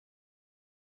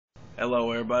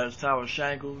Hello everybody, it's Tyler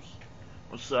Shankles.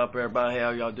 What's up everybody,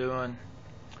 how y'all doing?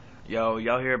 Yo,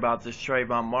 y'all hear about this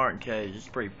Trayvon Martin case? It's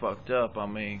pretty fucked up. I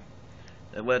mean,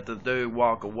 they let the dude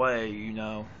walk away.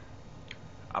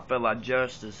 I feel like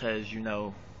justice has,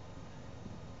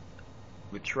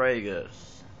 betrayed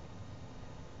us.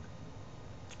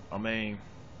 I mean,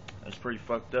 it's pretty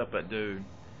fucked up, that dude.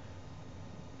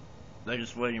 They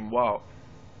just let him walk.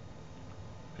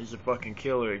 He's a fucking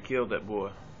killer, he killed that boy.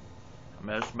 I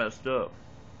mean, that's messed up.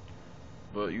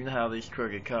 But you know how these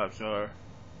crooked cops are.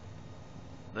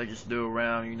 They just do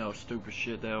around, stupid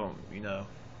shit. They don't.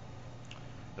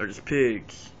 They're just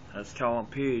pigs. Let's call them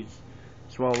pigs.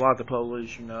 That's why I like the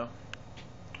police.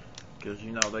 Because,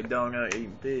 they don't know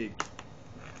eating pigs.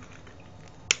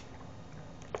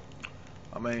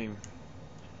 I mean,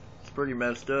 it's pretty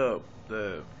messed up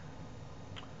that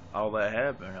all that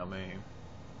happened. I mean,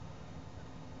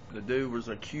 the dude was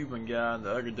a Cuban guy and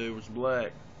the other dude was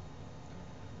black.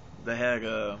 They had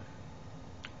the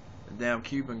damn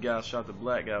Cuban guy shot the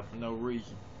black guy for no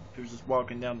reason. He was just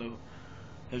walking down the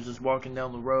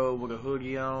road with a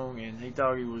hoodie on, and he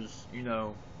thought he was, I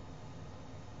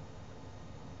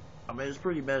mean, it's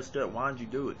pretty messed up. Why'd you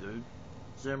do it, dude?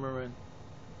 Zimmerman,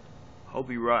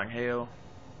 hope you rot in hell.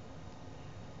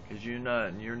 Because you're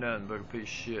nothing but a piece of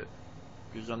shit.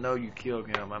 Because I know you killed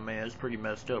him. I mean, it's pretty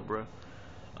messed up, bro.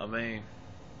 I mean,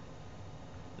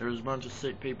 there's a bunch of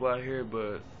sick people out here,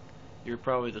 but you're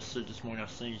probably the sickest one I've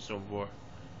seen so far.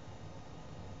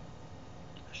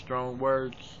 Strong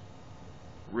words,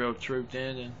 real truth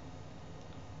ending.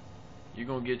 You're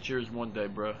gonna get yours one day,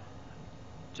 bro.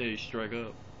 Tell you straight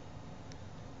up.